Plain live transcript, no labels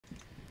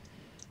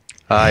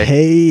Hi.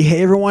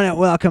 Hey everyone, and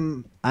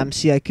welcome. I'm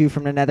Ciq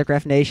from the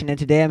Nethercraft Nation, and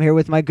today I'm here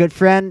with my good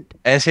friend.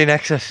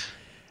 NCNexus.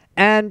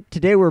 And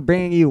today we're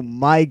bringing you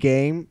my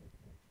game,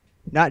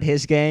 not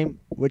his game,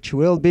 which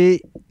will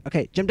be.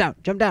 Okay, jump down,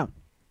 jump down.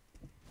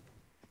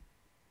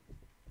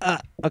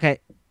 Okay,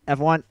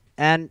 F1,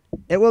 and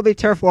it will be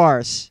Turf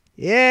Wars.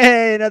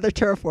 Yay, another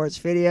Turf Wars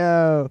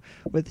video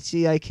with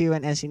Ciq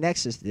and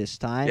NCNexus this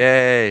time.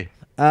 Yay.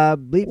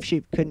 Bleep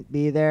Sheep couldn't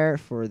be there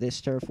for this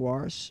Turf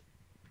Wars,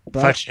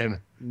 but Fudge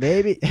him.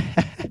 maybe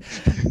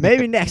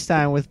maybe next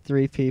time with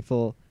 3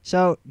 people.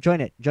 So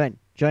join it. Join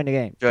the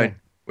game. Join.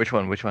 Which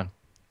one?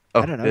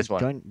 Oh, I don't know. this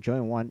one.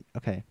 Join one.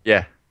 Okay.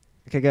 Yeah.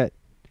 Okay, good.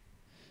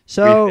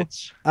 So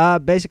Refits.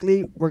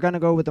 basically we're gonna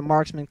go with the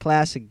marksman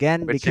class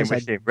again Which team? because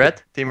Which team?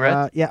 Red? Team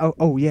red? yeah.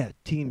 Oh yeah.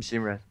 Teams.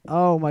 Team red.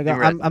 Oh my God.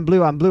 Team red. I'm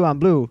blue. I'm blue. I'm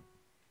blue.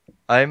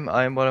 I'm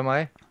what am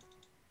I?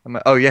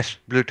 Oh yes,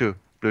 Bluetooth.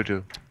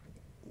 Bluetooth.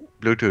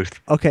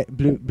 Okay.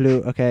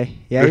 Blue. Okay.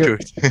 Yeah.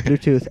 Bluetooth.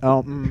 Bluetooth.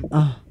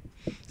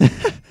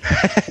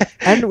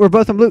 And we're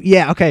both on blue.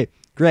 Yeah. Okay.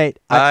 Great.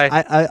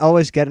 I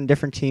always get in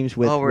different teams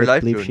with we're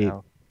live Bleep too Sheep.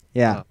 now.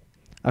 Yeah.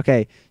 Oh.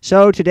 Okay.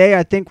 So today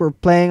I think we're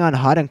playing on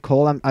hot and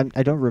cold.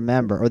 I don't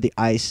remember, or the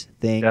ice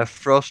thing. Yeah,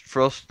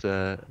 frost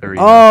arena.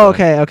 Oh,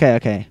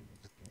 okay.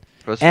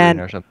 Frost And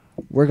arena or something.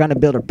 we're gonna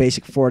build our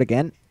basic fort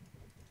again.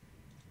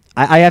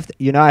 I have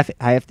I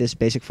have this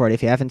basic fort.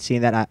 If you haven't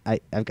seen that,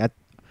 I've got.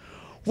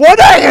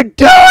 What are you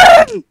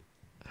doing?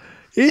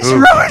 He's Ooh.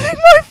 ruining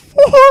my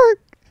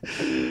fort.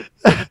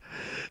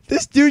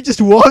 This dude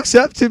just walks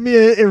up to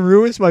me and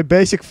ruins my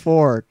basic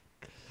fort.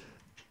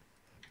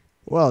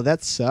 Well,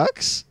 that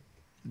sucks.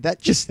 That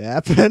just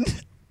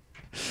happened.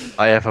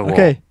 I have a wall.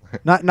 Okay,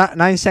 not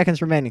 9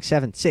 seconds remaining.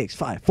 7, 6,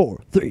 5,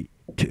 4, 3,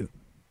 2,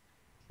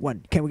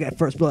 1. Can we get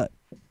first blood?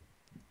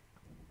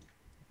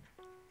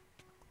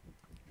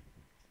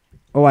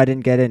 Oh, I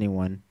didn't get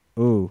anyone.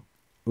 Ooh.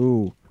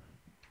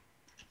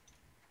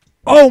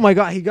 Oh my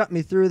God, he got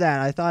me through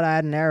that. I thought I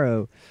had an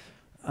arrow.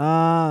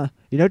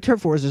 You know,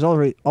 Turf Wars is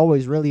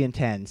always really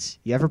intense.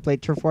 You ever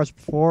played Turf Wars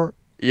before?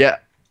 Yeah.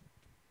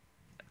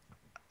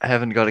 I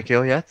haven't got a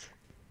kill yet.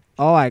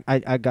 Oh, I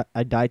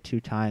died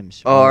 2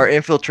 times. Oh, our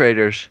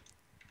infiltrators.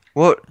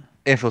 What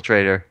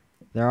infiltrator?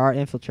 There are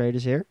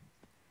infiltrators here.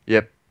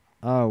 Yep.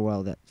 Oh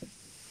well, that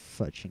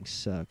fudging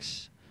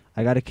sucks.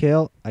 I got a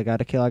kill. I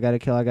got a kill. I got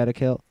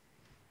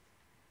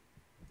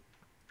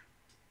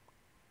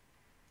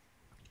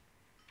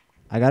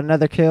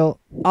another kill.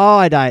 Oh,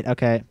 I died.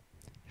 Okay.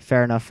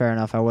 Fair enough.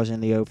 I was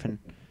in the open.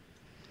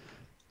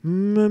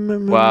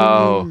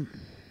 Wow.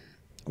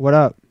 What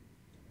up?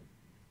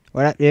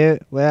 What up,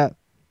 dude? What up?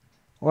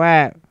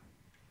 What?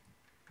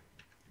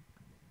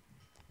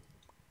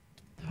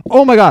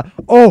 Oh my God.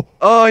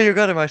 Oh, you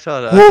got him. I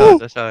saw that.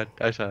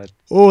 I saw it.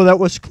 Oh, that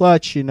was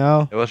clutch, you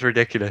know? It was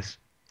ridiculous.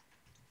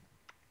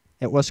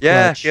 It was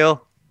Yeah, clutch.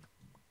 kill.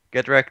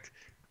 Get wrecked.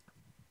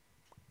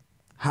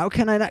 How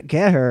can I not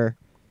get her?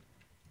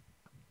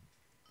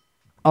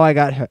 Oh, I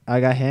got her. I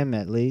got him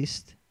at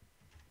least.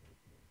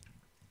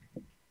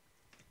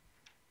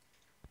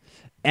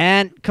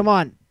 And come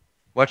on.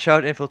 Watch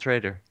out,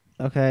 infiltrator.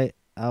 Okay,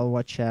 I'll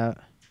watch out.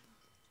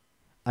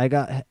 I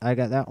got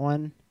that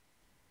one.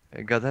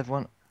 I got that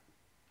one.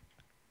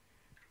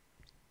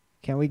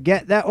 Can we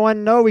get that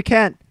one? No, we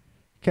can't.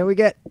 Can we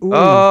get? Ooh.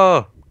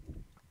 Oh,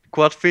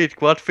 quad feet.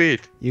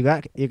 You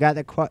got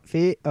the quad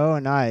feet. Oh,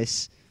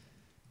 nice.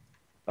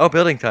 Oh,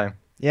 building time.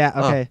 Yeah.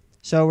 Okay.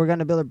 So we're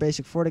gonna build our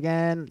basic fort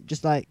again,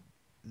 just like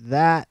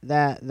that,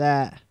 and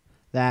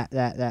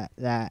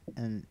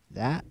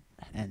that.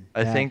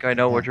 I think I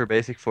know what your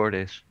basic fort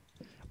is.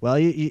 Well,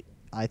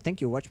 I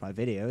think you watch my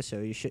video, so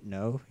you should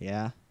know.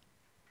 Yeah.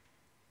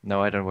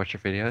 No, I don't watch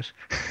your videos.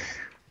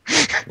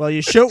 Well,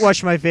 you should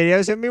watch my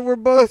videos. I mean, we're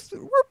both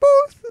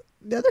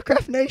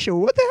Nethercraft Nation.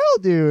 What the hell,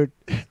 dude?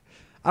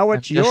 I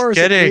watch yours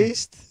at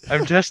least.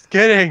 I'm just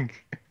kidding.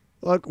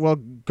 Look, well,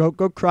 go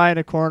cry in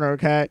a corner,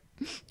 okay?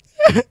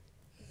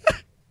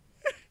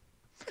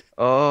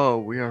 Oh,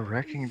 we are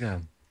wrecking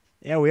them.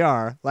 Yeah, we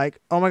are. Like,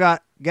 oh my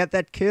God, get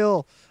that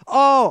kill.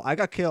 Oh, I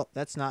got killed.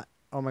 That's not.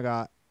 Oh my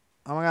God.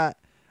 I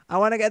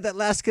want to get that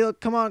last kill.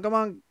 Come on.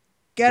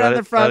 Get on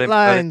the front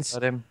lines.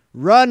 Got him.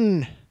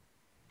 Run.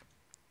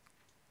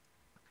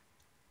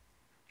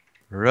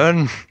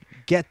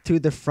 Get to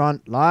the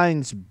front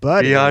lines,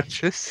 buddy.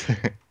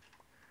 Biatches.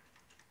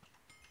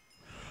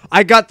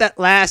 I got that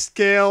last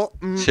kill.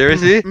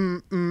 Seriously?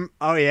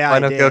 Oh yeah,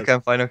 Final I did. kill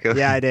cam, final kill.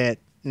 Yeah, I did.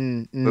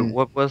 But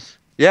what was?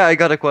 Yeah, I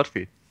got a quad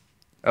feed.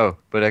 Oh,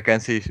 but I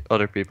can't see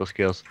other people's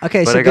kills.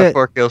 Okay, but so I got good.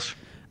 4 kills.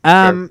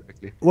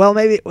 Well,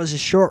 maybe it was a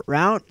short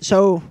round,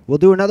 so we'll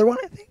do another one,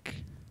 I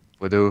think.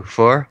 We'll do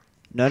 4.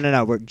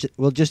 No.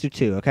 We'll just do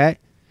 2, okay?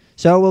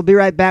 So we'll be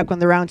right back when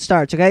the round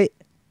starts, okay?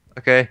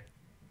 Okay.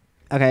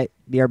 Okay,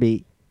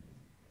 BRB.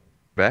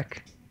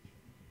 Back.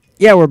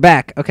 Yeah, we're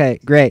back. Okay,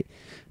 great.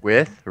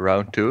 With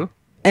round 2.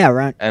 Yeah,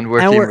 round. And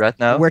we're team red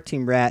now. We're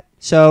team rat.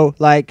 So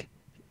like,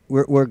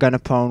 we're gonna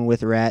pwn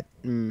with rat.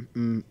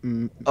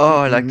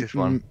 Oh, I like this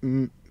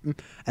one.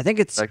 I think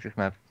it's. Like this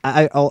map.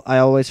 I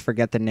always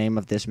forget the name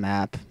of this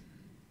map.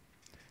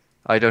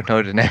 I don't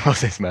know the name of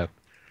this map.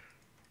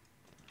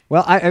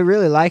 Well, I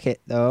really like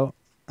it though.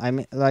 I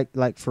mean,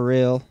 like for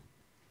real.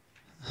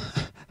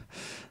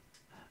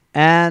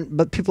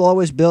 But people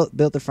always build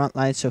the front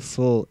line so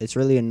full. It's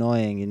really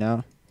annoying, you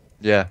know.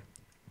 Yeah.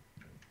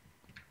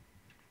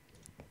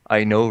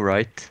 I know,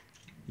 right?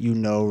 You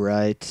know,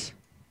 right?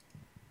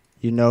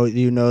 You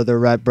know the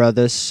right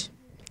brothers.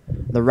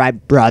 The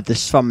right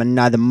brothers from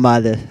another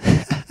mother.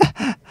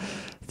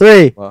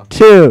 3, Wow.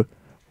 2,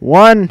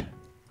 1.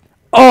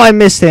 Oh, I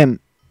missed him.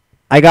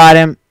 I got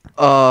him.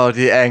 Oh,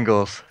 the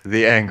angles.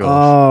 The angles.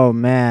 Oh,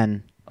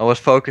 man. I was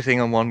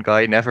focusing on one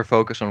guy. Never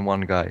focus on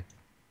one guy.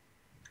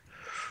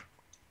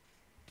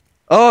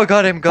 Oh,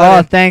 got him.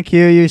 Got him. Thank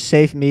you. You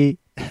saved me.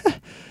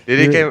 Did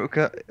he came?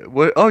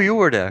 Oh, you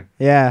were there.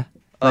 Yeah.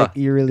 Oh, Like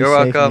you really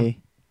you're saved welcome. me.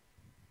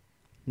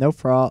 No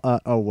problem.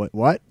 Oh,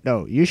 what?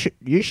 No, you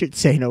should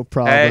say no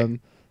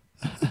problem.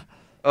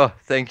 Oh,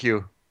 thank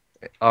you,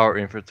 our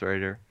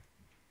infiltrator.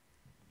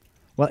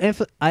 Well,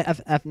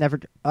 I've never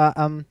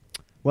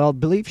well,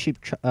 Believe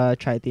Sheep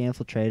tried the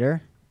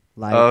infiltrator.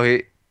 Like, Oh,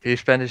 he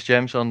spent his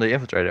gems on the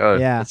infiltrator. Oh,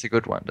 Yeah. that's a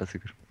good one. That's a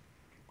good.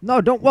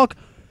 no, don't walk.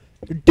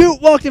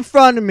 Dude walked in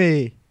front of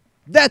me.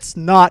 That's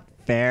not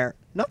fair.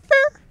 Not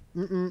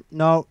fair.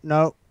 No.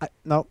 No.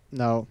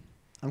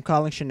 I'm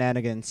calling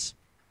shenanigans.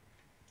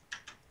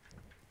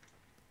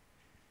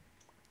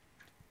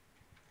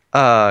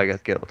 Ah, I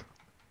got killed.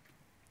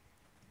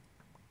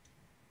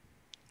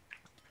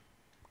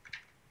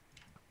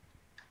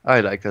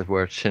 I like that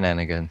word,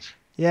 shenanigans.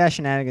 Yeah,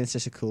 shenanigans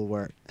is a cool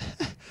word.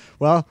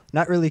 Well,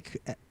 not really,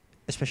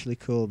 especially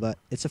cool, but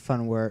it's a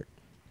fun word.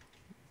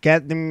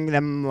 Get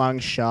them long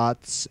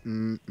shots.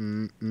 Oh,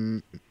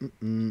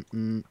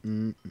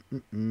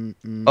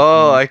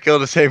 I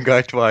killed the same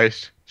guy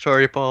twice.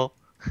 Sorry, Paul.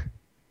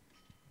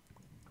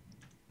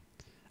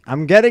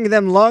 I'm getting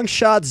them long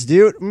shots,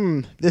 dude.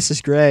 This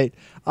is great.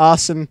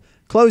 Awesome.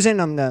 Close in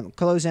on them.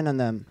 Close in on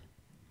them.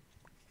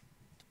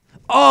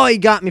 Oh, he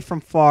got me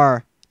from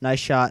far. Nice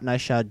shot,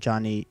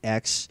 Johnny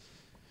X.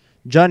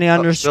 Johnny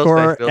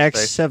underscore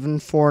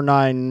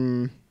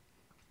X749.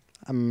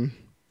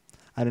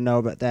 I don't know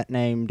about that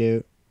name,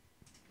 dude.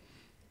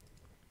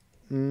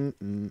 Built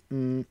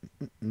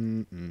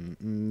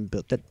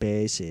that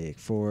basic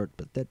fort.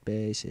 Built that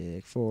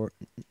basic fort.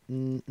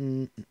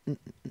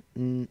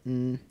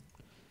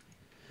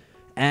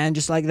 And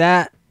just like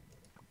that.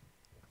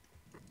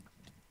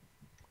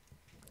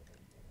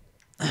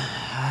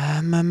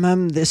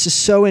 This is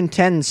so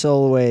intense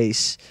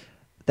always.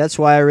 That's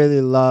why I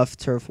really love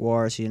Turf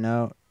Wars, you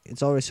know?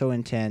 It's always so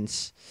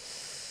intense.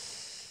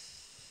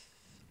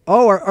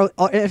 Oh,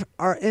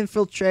 our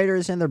infiltrator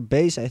is in their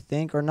base, I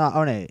think, or not?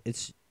 Oh, no,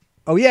 it's...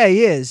 Oh, yeah,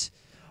 he is.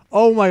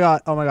 Oh, my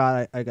God.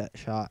 I got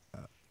shot.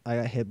 I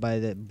got hit by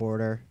the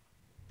border.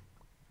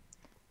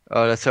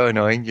 Oh, that's so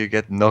annoying. You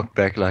get knocked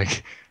back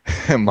like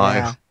a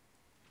mile.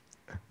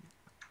 Yeah.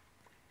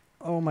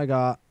 Oh, my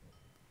God.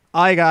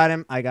 I got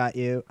him. I got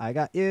you. I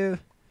got you.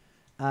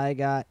 I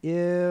got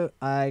you.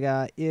 I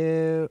got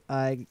you.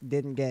 I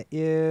didn't get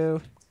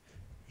you.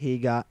 He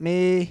got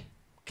me.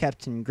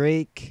 Captain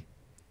Greek.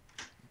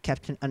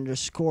 Captain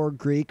underscore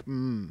Greek.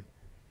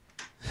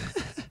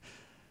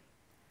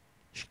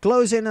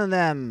 Close in on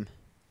them.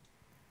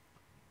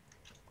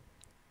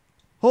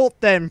 Hold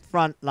them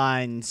front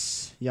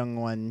lines, young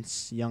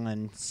ones,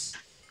 young'uns.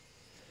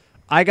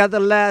 I got the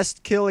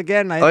last kill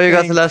again, I think. Oh, you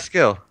got the last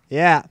kill?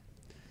 Yeah.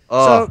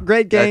 Oh, So,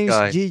 great that games.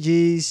 guy.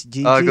 GG's.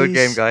 Oh, good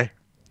game, guy.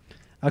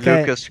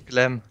 Okay. Lucas,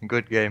 Clem,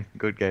 good game,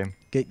 good game.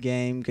 Good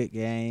game, good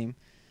game.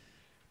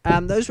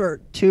 Those were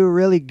 2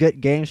 really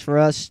good games for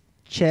us.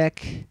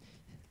 Check.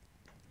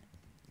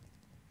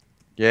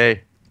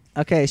 Yay.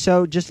 Okay,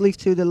 so just leave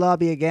to the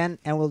lobby again,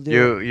 and we'll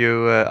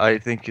do. I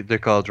think the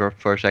call dropped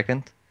for a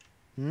second.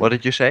 Hmm? What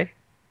did you say?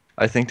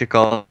 I think the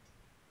call.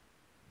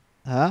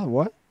 Huh?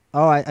 What?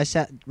 Oh, I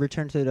said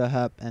return to the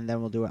hub, and then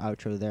we'll do an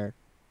outro there.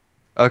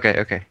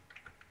 Okay.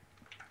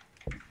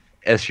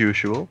 As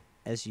usual.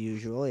 As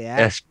usual,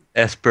 yeah.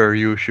 As per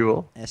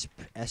usual.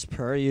 As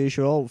per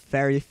usual,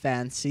 very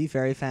fancy,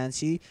 very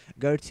fancy.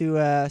 Go to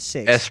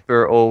Ciq. As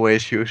per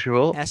always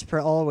usual. As per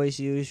always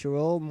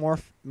usual,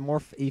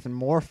 even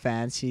more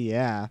fancy,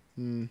 yeah.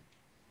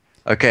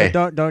 Okay.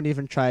 But don't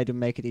even try to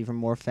make it even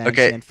more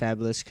fancy and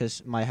fabulous,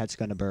 because my head's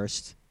gonna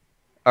burst.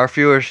 Our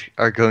viewers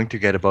are going to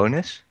get a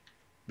bonus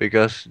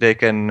because they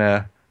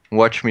can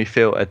watch me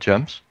fail at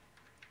jumps.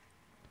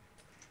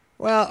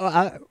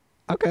 Well,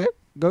 okay.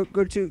 Go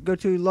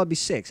to lobby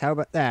 6. How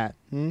about that?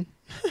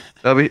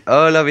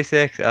 Lobby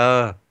 6.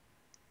 Oh,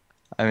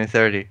 I'm in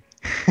 30.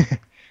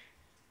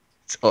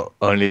 It's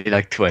only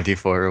like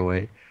 24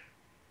 away.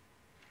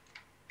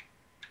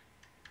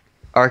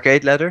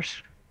 Arcade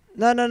ladders?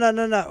 No.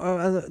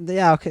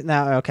 Yeah, okay.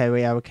 Now, okay.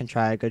 Yeah, we can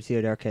try. Go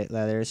to the arcade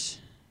ladders.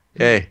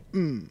 Yay.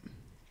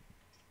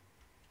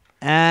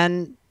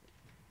 And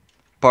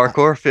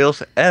Parkour,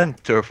 fails, and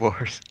turf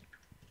wars.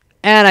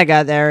 And I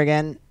got there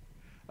again.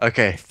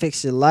 Okay.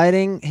 Fix the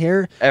lighting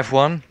here.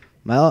 F1.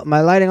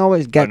 My lighting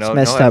always gets no,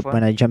 messed no up F1.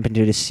 when I jump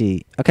into the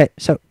sea. Okay,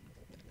 so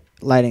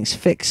lighting's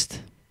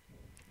fixed.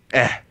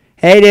 Eh.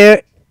 Hey,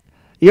 dude,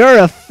 you're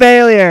a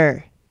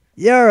failure.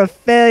 You're a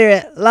failure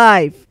at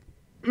life.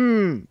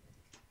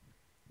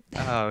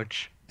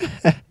 Ouch.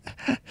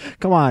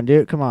 Come on,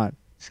 dude. Come on.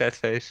 Sad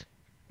face.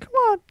 Come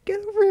on. Get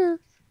over here.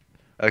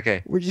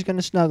 Okay. We're just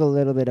gonna snuggle a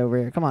little bit over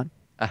here. Come on.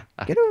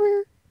 Get over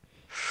here.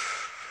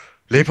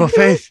 Leap of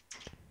do it.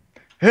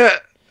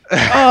 faith.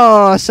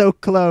 Oh, so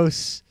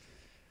close.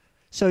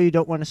 So you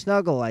don't want to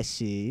snuggle, I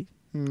see.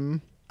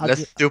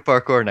 Let's do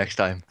parkour next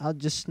time. I'll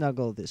just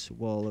snuggle this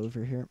wall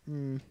over here.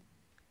 Oh,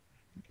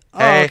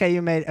 Hey, okay,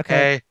 you made okay.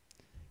 Hey.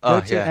 Go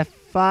Oh, to yeah.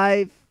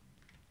 F5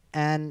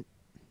 and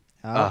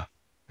Ah.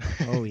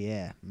 oh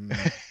yeah.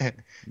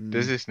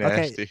 This is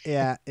nasty. Okay,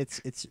 yeah,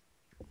 it's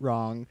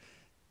wrong.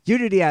 You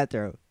do the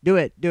outro. Do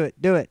it. Do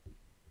it. Do it.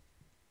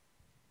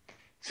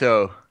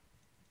 So.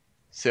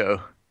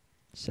 So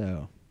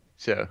So.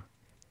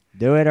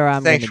 do it, or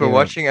I'm. Thanks for gonna do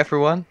watching,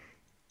 everyone.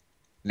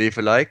 Leave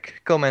a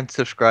like, comment,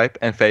 subscribe,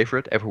 and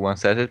favorite. Everyone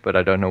said it, but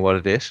I don't know what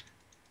it is.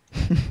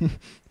 It.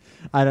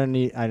 I don't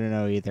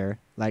know either.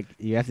 Like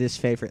you have this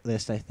favorite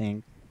list, I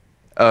think.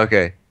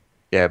 Okay.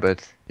 Yeah,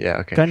 but yeah,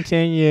 okay.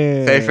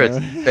 Continue. Favorite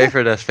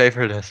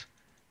us.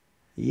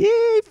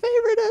 Yay!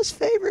 Favorite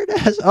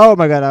us. Oh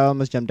my god! I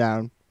almost jumped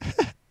down.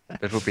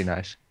 That would be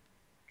nice.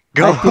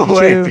 Go Hi,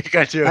 away, Pikachu.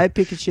 Pikachu. Hi,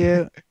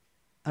 Pikachu.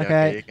 Yeah,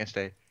 Okay. you can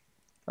stay.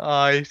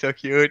 Oh, he's so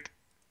cute.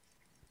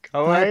 Hi,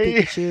 Kawaii.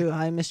 Pikachu.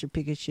 Hi, Mr.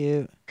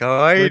 Pikachu.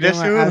 Kawaii, We're doing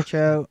our desu.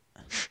 outro.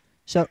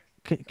 So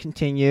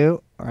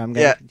continue, or I'm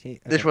gonna Yeah, continue.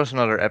 this Okay. was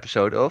another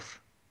episode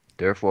of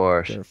Turf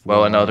Wars. Turf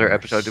Well, another Wars.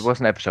 episode. It was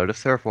an episode of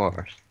Turf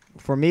Wars.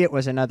 For me, it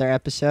was another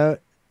episode.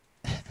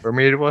 For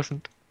me, it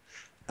wasn't.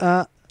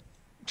 Uh,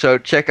 So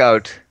check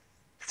out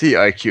the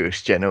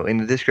IQ's channel in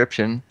the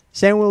description.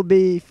 same will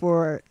be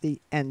for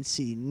the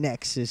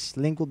NCNexus.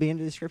 Link will be in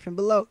the description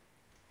below.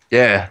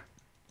 Yeah,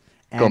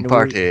 come And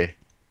party.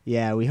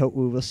 we hope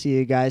we will see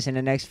you guys in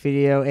the next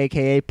video,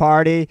 aka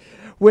party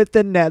with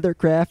the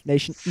Nethercraft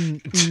Nation.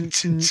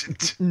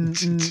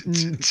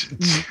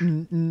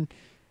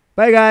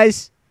 Bye,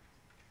 guys.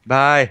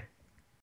 Bye.